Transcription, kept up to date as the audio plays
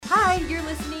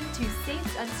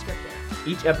Unscripted.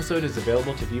 Each episode is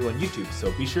available to view on YouTube,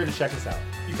 so be sure to check us out.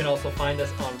 You can also find us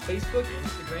on Facebook,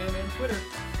 Instagram, and Twitter.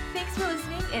 Thanks for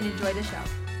listening and enjoy the show.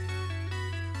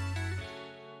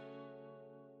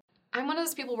 I'm one of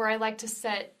those people where I like to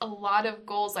set a lot of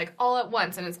goals like all at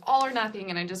once and it's all or nothing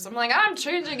and I'm like, I'm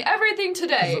changing everything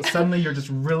today. So suddenly you're just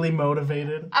really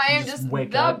motivated. I am just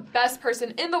the best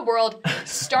person in the world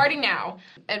starting now.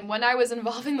 And when I was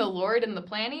involving the Lord in the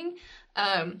planning,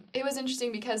 it was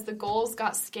interesting because the goals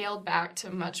got scaled back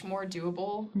to much more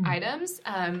doable items.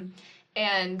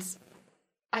 And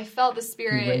I felt the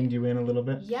Spirit... He reined you in a little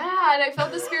bit? Yeah, and I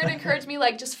felt the Spirit encourage me,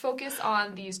 like, just focus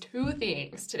on these two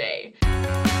things today.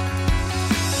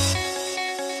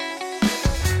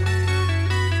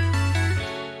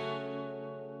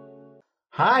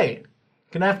 Hi!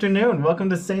 Good afternoon. Welcome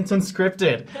to Saints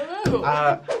Unscripted.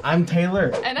 Hello. I'm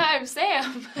Taylor. And I'm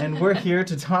Sam. And we're here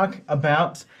to talk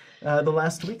about the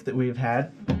last week that we've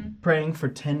had, praying for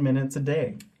 10 minutes a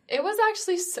day. It was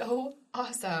actually so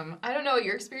awesome. I don't know what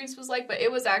your experience was like, but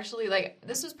it was actually like,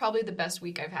 this was probably the best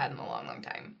week I've had in a long, long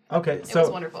time. Okay, It was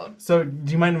wonderful. So,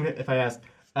 do you mind if I ask,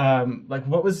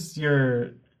 what was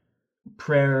your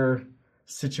prayer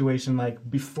situation like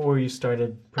before you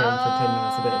started praying for 10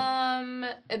 minutes a day?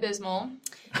 Abysmal.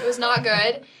 It was not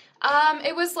good.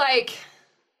 It was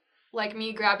like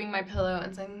me grabbing my pillow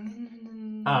and saying...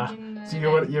 So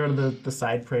you're one of the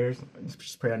side prayers? You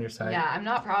just pray on your side? Yeah, I'm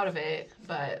not proud of it,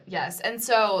 but yes. And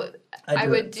so I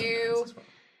would do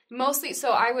mostly,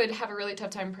 so I would have a really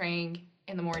tough time praying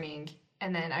in the morning,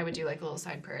 and then I would do like a little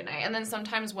side prayer at night. And then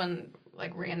sometimes when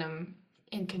like random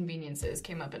inconveniences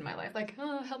came up in my life, like,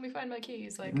 oh, help me find my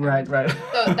keys. Like, Right.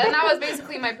 So then that was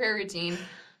basically my prayer routine.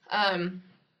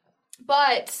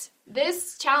 But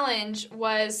this challenge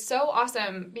was so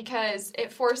awesome because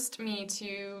it forced me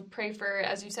to pray for,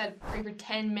 as you said, pray for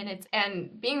 10 minutes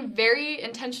and being very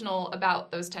intentional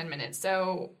about those 10 minutes.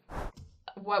 So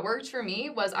what worked for me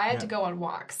was I had to go on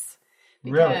walks.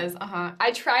 Because,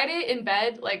 I tried it in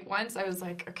bed, like, once. I was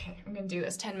like, okay, I'm going to do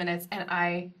this 10 minutes, and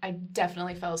I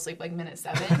definitely fell asleep, like, minute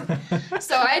 7.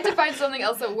 So I had to find something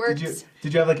else that worked.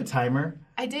 Did you have, like, a timer?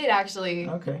 I did, actually.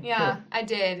 Okay, yeah, cool. I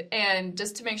did, and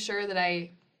just to make sure that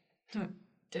I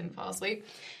didn't fall asleep.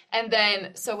 And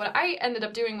then, so what I ended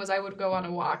up doing was I would go on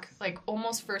a walk, like,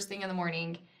 almost first thing in the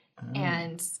morning,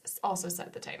 and also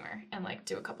set the timer and like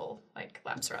do a couple like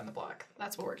laps around the block.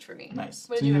 That's what worked for me. Nice.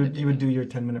 What so did you would do your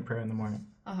 10-minute prayer in the morning.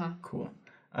 Cool.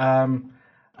 I'm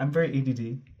very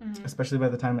ADD, especially by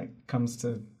the time it comes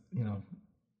to,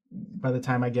 by the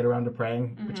time I get around to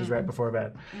praying, which is right before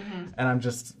bed, and I'm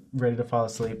just ready to fall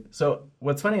asleep. So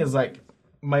what's funny is like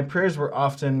my prayers were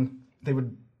often, they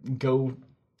would go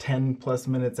 10 plus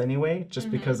minutes anyway,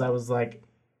 just because I was like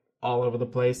all over the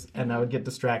place, and I would get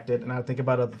distracted, and I would think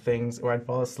about other things, or I'd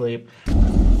fall asleep. And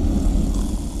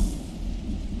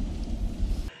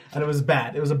it was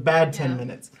bad. It was a bad 10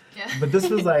 minutes. Yeah. But this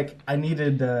was like, I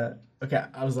needed, I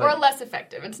was like... Or less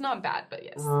effective. It's not bad, but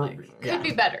yes, could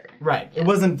be better. Right. Yeah. It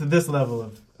wasn't to this level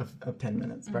of 10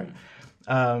 minutes, right?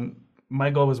 My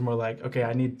goal was more like, okay,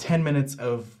 I need 10 minutes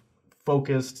of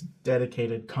focused,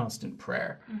 dedicated, constant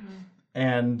prayer.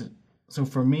 And so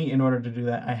for me, in order to do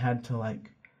that, I had to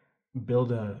like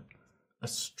build a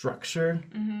structure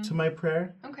to my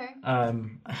prayer. Okay. I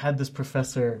had this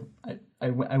professor. I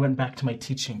went back to my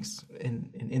teachings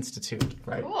in institute,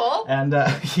 right? Cool. And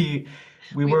we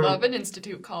love an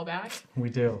institute callback. We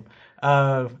do.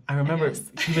 I remember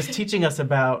he was teaching us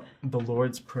about the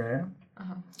Lord's Prayer,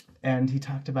 and he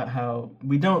talked about how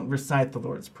we don't recite the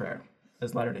Lord's Prayer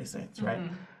as Latter-day Saints, right?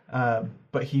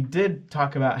 But he did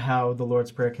talk about how the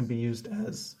Lord's Prayer can be used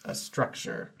as a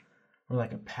structure or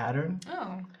like a pattern.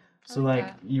 Oh. So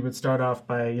like you would start off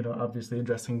by, obviously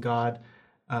addressing God.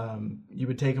 You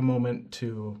would take a moment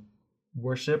to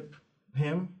worship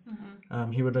him.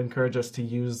 He would encourage us to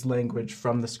use language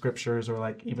from the scriptures or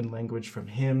like even language from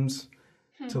hymns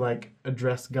to like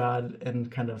address God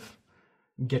and kind of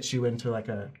get you into like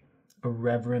a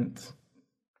reverent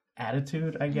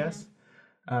attitude, I guess.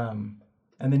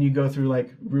 And then you go through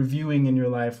like reviewing in your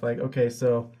life, like, okay,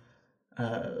 so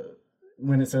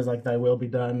when it says like thy will be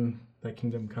done, thy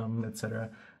kingdom come, etc.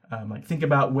 Like think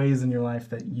about ways in your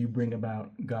life that you bring about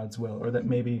God's will, or that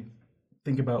maybe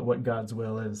think about what God's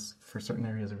will is for certain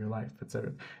areas of your life,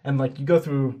 etc. And like you go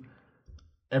through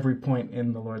every point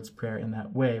in the Lord's Prayer in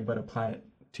that way, but apply it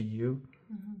to you.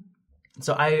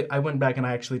 So I went back and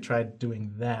I actually tried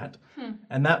doing that,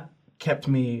 and that kept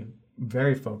me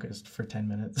very focused for 10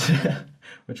 minutes,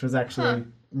 which was actually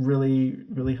really,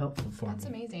 really helpful for me. That's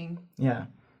amazing. Yeah.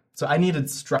 So I needed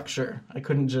structure. I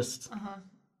couldn't just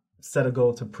set a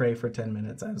goal to pray for 10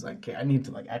 minutes, I was like, okay, I need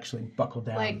to like actually buckle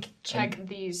down. Like check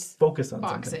these focus on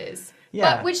boxes. something.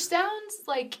 Yeah. But which sounds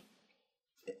like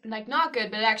not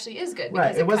good, but it actually is good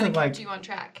because Right, it wasn't kind of like- kept you on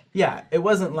track. Yeah, it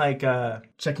wasn't like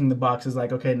checking the boxes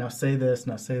like, okay, now say this,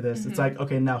 now say this. It's like,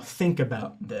 okay, now think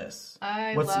about this.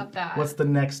 I What's- love that. What's the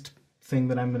next thing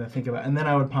that I'm going to think about? And then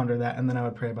I would ponder that, and then I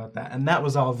would pray about that. And that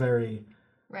was all very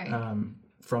right.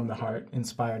 from the heart,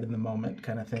 inspired in the moment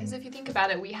kind of thing. Because if you think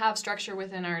about it, we have structure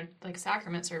within our like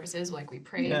sacrament services. Like we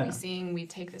pray, Yeah. we sing, we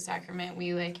take the sacrament,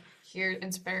 we like hear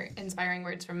inspiring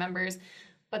words from members.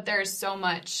 But there's so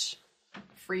much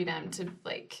freedom to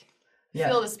like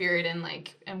feel the spirit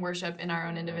and worship in our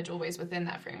own individual ways within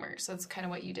that framework. So that's kind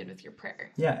of what you did with your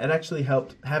prayer. Yeah, it actually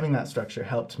helped. Having that structure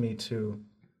helped me to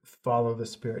follow the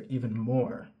Spirit even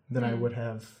more than I would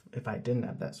have if I didn't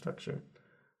have that structure,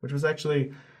 which was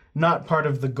actually not part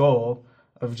of the goal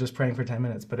of just praying for 10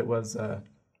 minutes, but it was a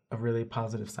really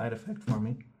positive side effect for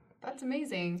me. That's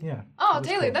amazing. Yeah. Oh, it was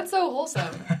Taylor, cool. that's so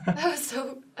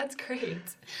wholesome. That's great.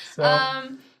 So,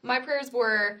 My prayers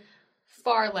were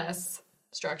far less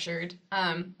structured.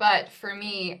 But for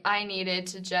me, I needed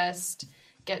to just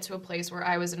get to a place where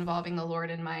I was involving the Lord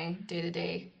in my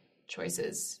day-to-day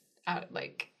choices,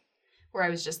 where I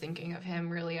was just thinking of him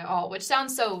really at all, which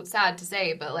sounds so sad to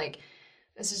say, but like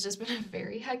this has just been a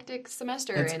very hectic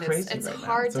semester. It's and crazy it's right now.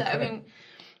 hard It's to, I okay. mean,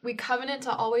 we covenant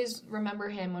to always remember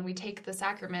him when we take the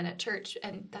sacrament at church,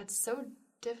 and that's so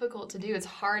difficult to do. It's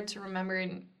hard to remember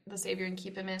the Savior and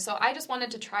keep him in. So I just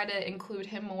wanted to try to include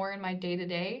him more in my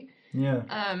day-to-day. yeah.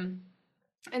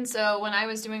 And so when I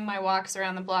was doing my walks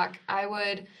around the block, I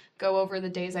would go over the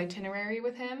day's itinerary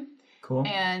with him Cool.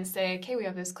 and say, okay, we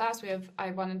have this class,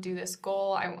 I want to do this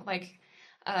goal.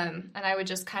 And I would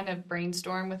just kind of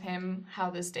brainstorm with him how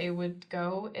this day would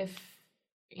go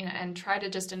and try to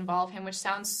just involve him, which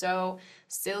sounds so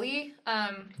silly.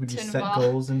 Would you to set involve,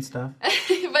 goals and stuff?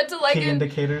 but to like, Key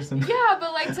indicators? And yeah,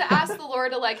 but like to ask the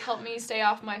Lord to like help me stay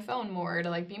off my phone more, to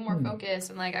like be more focused,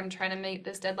 and like I'm trying to make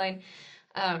this deadline.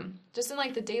 Just in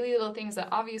like the daily little things that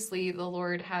obviously the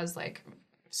Lord has like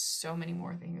so many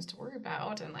more things to worry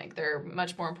about, and like there are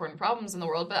much more important problems in the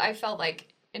world. But I felt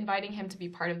like inviting him to be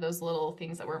part of those little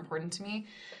things that were important to me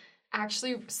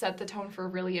actually set the tone for a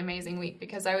really amazing week,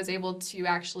 because I was able to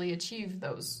actually achieve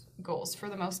those goals for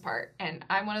the most part. And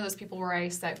I'm one of those people where I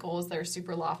set goals that are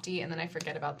super lofty and then I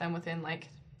forget about them within like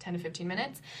 10 to 15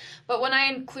 minutes. But when I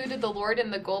included the Lord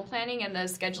in the goal planning and the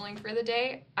scheduling for the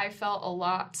day, I felt a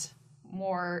lot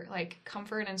more like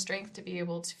comfort and strength to be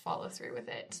able to follow through with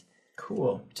it,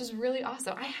 cool. which is really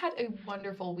awesome. I had a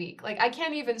wonderful week. Like I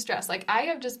can't even stress. Like I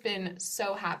have just been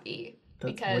so happy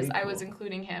That's because way I was cool.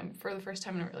 including him for the first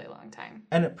time in a really long time.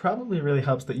 And it probably really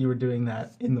helps that you were doing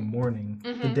that in the morning,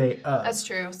 the day of. That's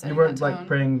true. You setting weren't the like tone.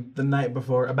 praying the night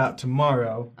before about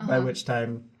tomorrow, by which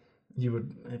time you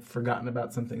would have forgotten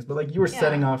about some things. But like you were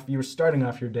starting off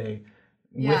your day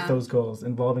with those goals,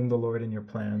 involving the Lord in your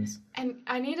plans. And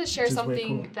I need to share Which is way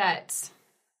something cool. that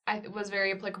was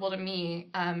very applicable to me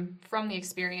from the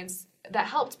experience that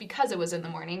helped because it was in the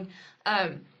morning.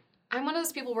 I'm one of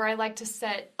those people where I like to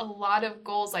set a lot of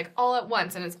goals like all at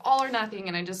once, and it's all or nothing,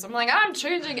 and I'm like, I'm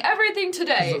changing everything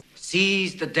today.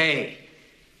 Seize the day.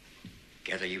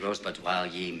 Gather ye rosebuds while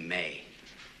ye may.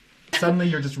 Suddenly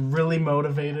you're just really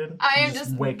motivated. I You am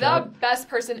just wake the up. best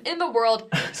person in the world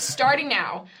starting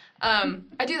now.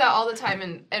 I do that all the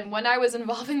time, and when I was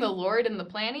involving the Lord in the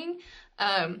planning,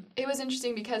 it was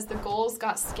interesting because the goals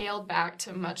got scaled back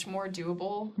to much more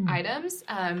doable items,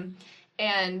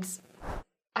 and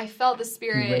I felt the He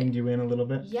Spirit. reined you in a little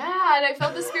bit. Yeah, and I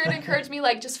felt the Spirit encourage me,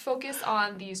 like, just focus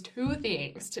on these two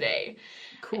things today.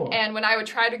 Cool. And when I would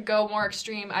try to go more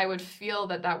extreme, I would feel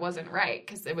that wasn't right,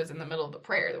 because it was in the middle of the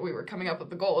prayer that we were coming up with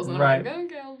the goals. And Right. I'm like,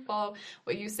 okay, I'll follow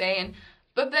what you say.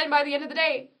 But then by the end of the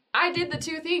day, I did the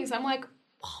two things. I'm like,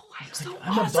 oh, I'm so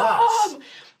I'm a awesome. boss.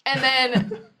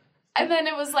 And then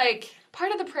it was like,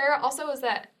 part of the prayer also was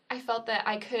that I felt that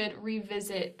I could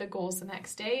revisit the goals the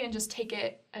next day and just take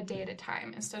it a day at a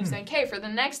time, instead of saying, okay, for the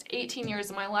next 18 years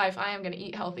of my life, I am going to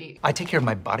eat healthy. I take care of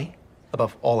my body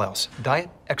above all else. Diet,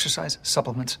 exercise,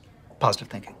 supplements, positive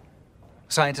thinking.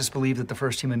 Scientists believe that the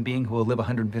first human being who will live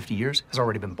 150 years has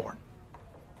already been born.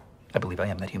 I believe I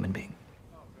am that human being.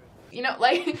 You know,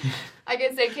 like, I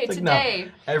could say, okay, It's like, no,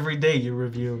 today... every day you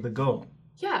review the goal.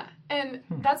 Yeah, and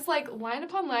that's like line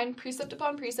upon line, precept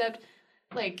upon precept.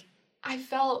 Like, I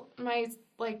felt my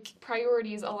like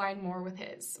priorities align more with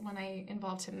his when I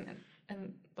involved him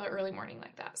in the early morning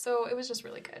like that. So it was just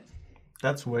really good.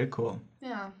 That's way cool.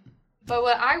 Yeah. But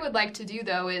what I would like to do,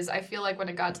 though, is I feel like when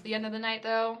it got to the end of the night,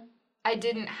 though, I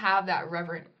didn't have that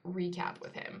reverent recap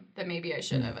with him. that maybe I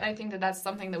should have. I think that that's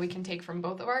something that we can take from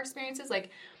both of our experiences.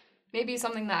 Like, maybe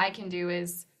something that I can do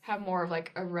is have more of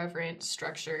like a reverent,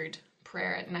 structured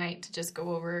prayer at night to just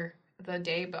go over the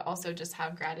day, but also just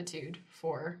have gratitude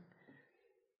for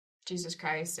Jesus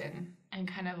Christ and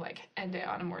kind of like end it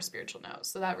on a more spiritual note.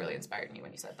 So that really inspired me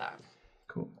when you said that.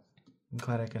 Cool. I'm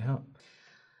glad I could help.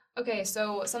 Okay,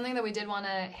 so something that we did want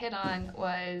to hit on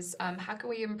was how can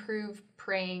we improve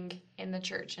praying in the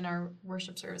church, in our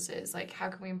worship services? Like, how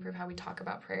can we improve how we talk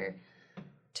about prayer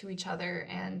to each other?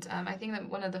 And I think that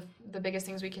one of the biggest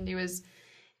things we can do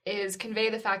is convey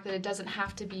the fact that it doesn't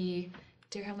have to be,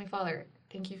 Dear Heavenly Father,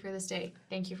 thank you for this day.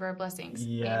 Thank you for our blessings.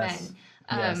 Yes.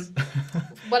 Amen. Yes.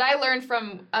 What I learned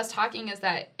from us talking is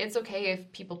that it's okay if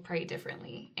people pray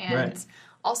differently. And Right.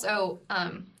 also,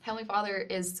 Heavenly Father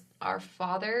is our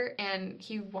Father, and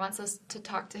He wants us to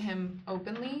talk to Him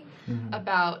openly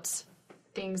about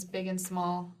things big and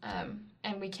small.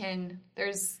 And we can,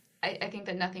 I think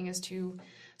that nothing is too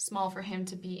small for Him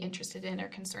to be interested in or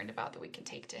concerned about that we can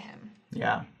take to Him.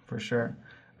 Yeah, for sure.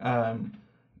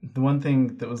 The one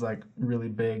thing that was like really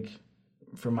big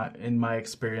in my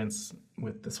experience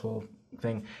with this whole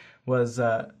thing was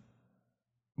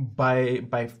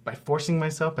by forcing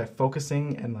myself, by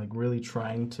focusing and like really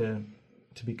trying to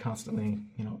be constantly,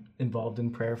 involved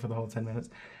in prayer for the whole 10 minutes,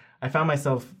 I found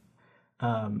myself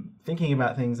thinking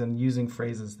about things and using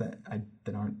phrases that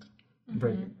aren't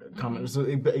very common. So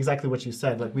exactly what you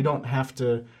said. Like, we don't have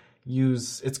to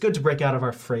use. It's good to break out of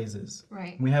our phrases.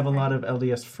 Right. We have a lot of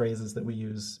LDS phrases that we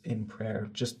use in prayer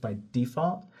just by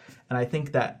default, and I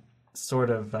think that sort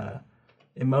of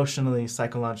emotionally,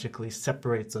 psychologically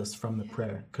separates us from the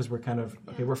prayer, because we're kind of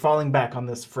we're falling back on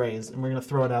this phrase and we're going to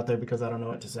throw it out there because I don't know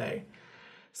what to say.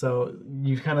 So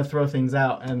you kind of throw things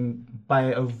out, and by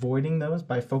avoiding those,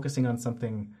 by focusing on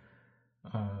something,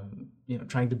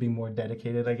 trying to be more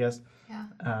dedicated, I guess. Yeah.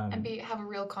 And have a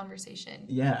real conversation.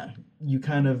 Yeah, you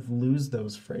kind of lose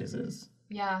those phrases.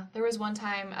 Yeah, there was one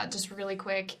time, just really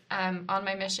quick, on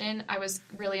my mission, I was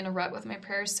really in a rut with my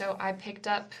prayers, so I picked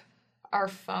up our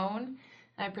phone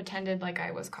and I pretended like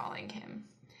I was calling him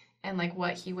and like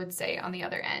what he would say on the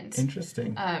other end.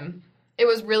 Interesting. It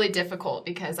was really difficult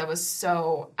because I was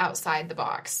so outside the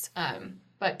box.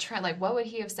 But what would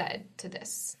he have said to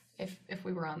this if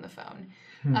we were on the phone?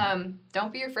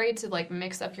 Don't be afraid to like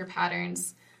mix up your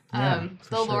patterns.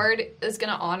 The Lord is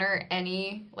going to honor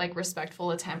any like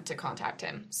respectful attempt to contact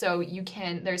him. So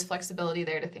there's flexibility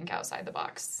there to think outside the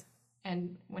box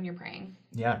and when you're praying.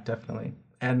 Yeah, definitely.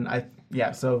 And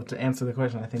so to answer the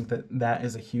question, I think that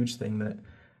is a huge thing that,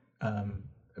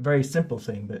 a very simple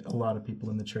thing that a lot of people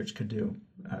in the church could do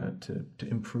to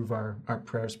improve our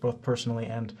prayers, both personally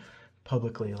and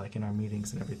publicly, like in our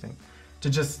meetings and everything. To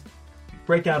just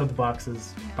break out of the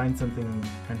boxes, find something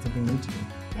new to do.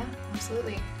 Yeah,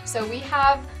 absolutely. So we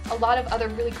have a lot of other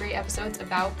really great episodes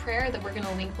about prayer that we're going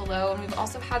to link below, and we've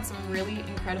also had some really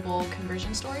incredible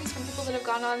conversion stories from people that have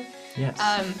gone on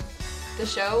the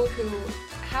show who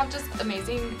have just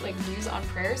amazing views on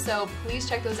prayer. So please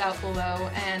check those out below.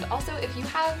 And also, if you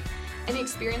have any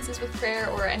experiences with prayer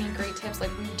or any great tips, we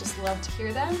would just love to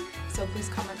hear them. So please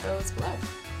comment those below.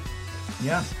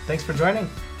 Yeah, thanks for joining.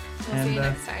 We'll see you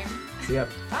next time. See ya.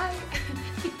 Bye.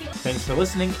 Thanks for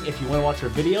listening. If you want to watch our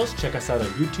videos, check us out on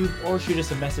YouTube or shoot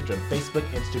us a message on Facebook,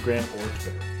 Instagram, or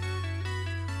Twitter.